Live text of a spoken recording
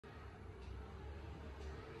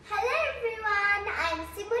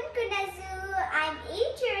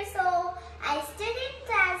8 years old. I study in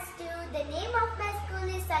class 2. The name of my school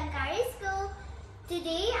is Shankari School.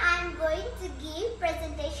 Today I am going to give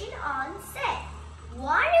presentation on set.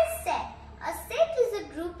 What is set? A set is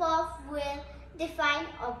a group of well-defined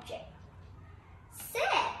objects.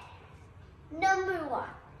 Set. Number 1.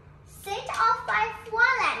 Set of 5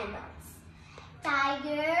 wild animals.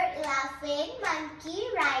 Tiger, elephant, monkey,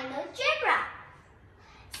 rhino, zebra.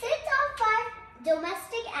 Set of 5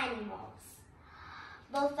 domestic animals.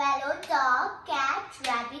 Buffalo, dog, cat,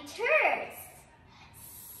 rabbit, horse.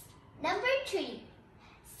 Number 3.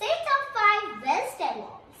 Set of 5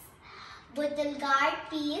 vegetables. Bottle gourd,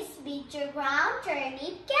 peas, bitter gourd,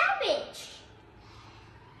 turnip, cabbage.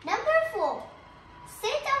 Number 4.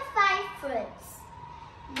 Set of 5 fruits.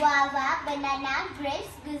 Guava, banana,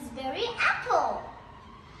 grapes, gooseberry, apple.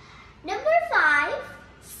 Number 5.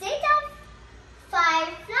 Set of 5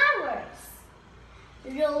 flowers.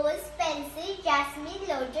 Rose, pansy, jasmine,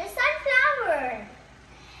 lotus, sunflower.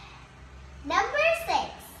 Number 6.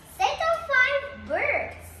 Set of 5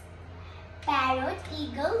 birds. Parrot,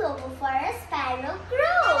 eagle, logopher, sparrow,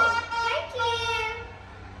 crow. Thank you.